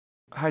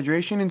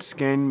Hydration in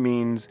skin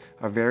means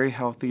a very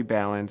healthy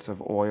balance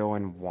of oil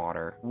and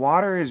water.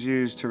 Water is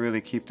used to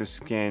really keep the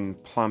skin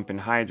plump and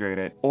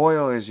hydrated.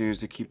 Oil is used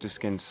to keep the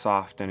skin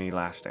soft and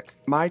elastic.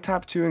 My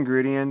top 2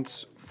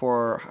 ingredients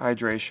for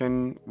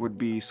hydration would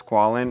be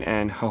squalane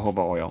and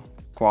jojoba oil.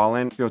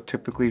 Squalane you'll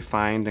typically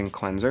find in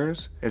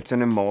cleansers. It's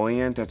an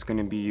emollient that's going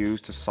to be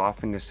used to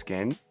soften the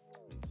skin.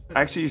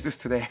 I actually used this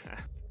today.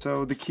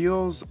 So the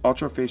Kiehl's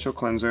Ultra Facial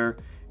Cleanser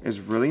is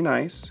really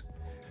nice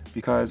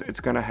because it's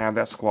going to have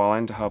that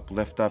squalane to help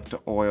lift up the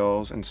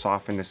oils and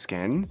soften the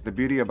skin. The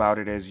beauty about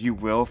it is you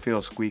will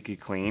feel squeaky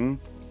clean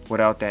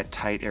without that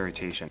tight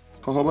irritation.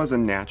 Jojoba is a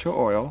natural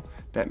oil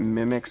that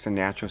mimics the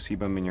natural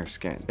sebum in your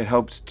skin. It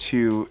helps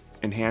to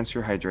enhance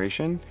your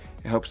hydration,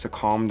 it helps to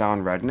calm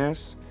down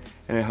redness,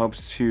 and it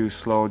helps to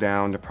slow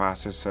down the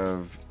process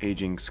of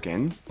aging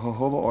skin.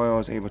 Jojoba oil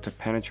is able to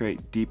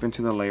penetrate deep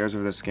into the layers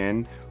of the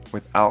skin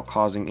without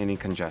causing any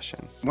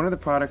congestion. One of the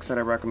products that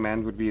I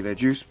recommend would be the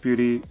Ulta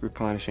Beauty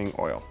Replenishing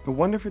Oil. The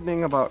wonderful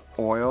thing about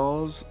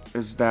oils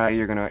is that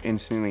you're gonna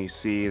instantly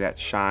see that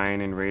shine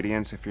and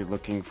radiance if you're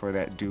looking for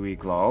that dewy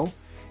glow.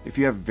 If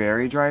you have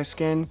very dry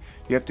skin,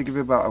 you have to give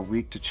it about a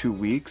week to 2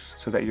 weeks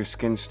so that your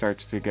skin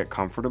starts to get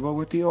comfortable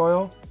with the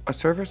oil. A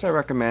service I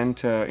recommend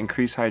to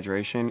increase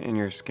hydration in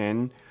your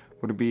skin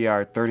would be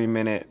our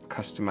 30-minute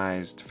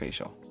customized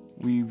facial.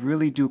 We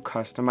really do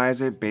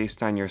customize it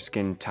based on your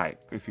skin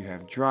type. If you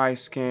have dry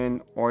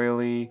skin,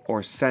 oily,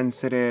 or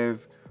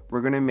sensitive,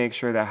 we're gonna make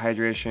sure that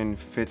hydration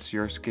fits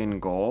your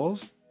skin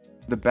goals.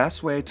 The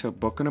best way to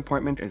book an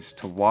appointment is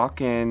to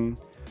walk in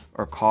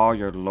or call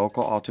your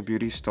local Ulta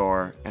Beauty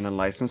store, and a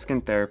licensed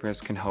skin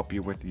therapist can help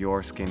you with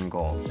your skin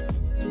goals.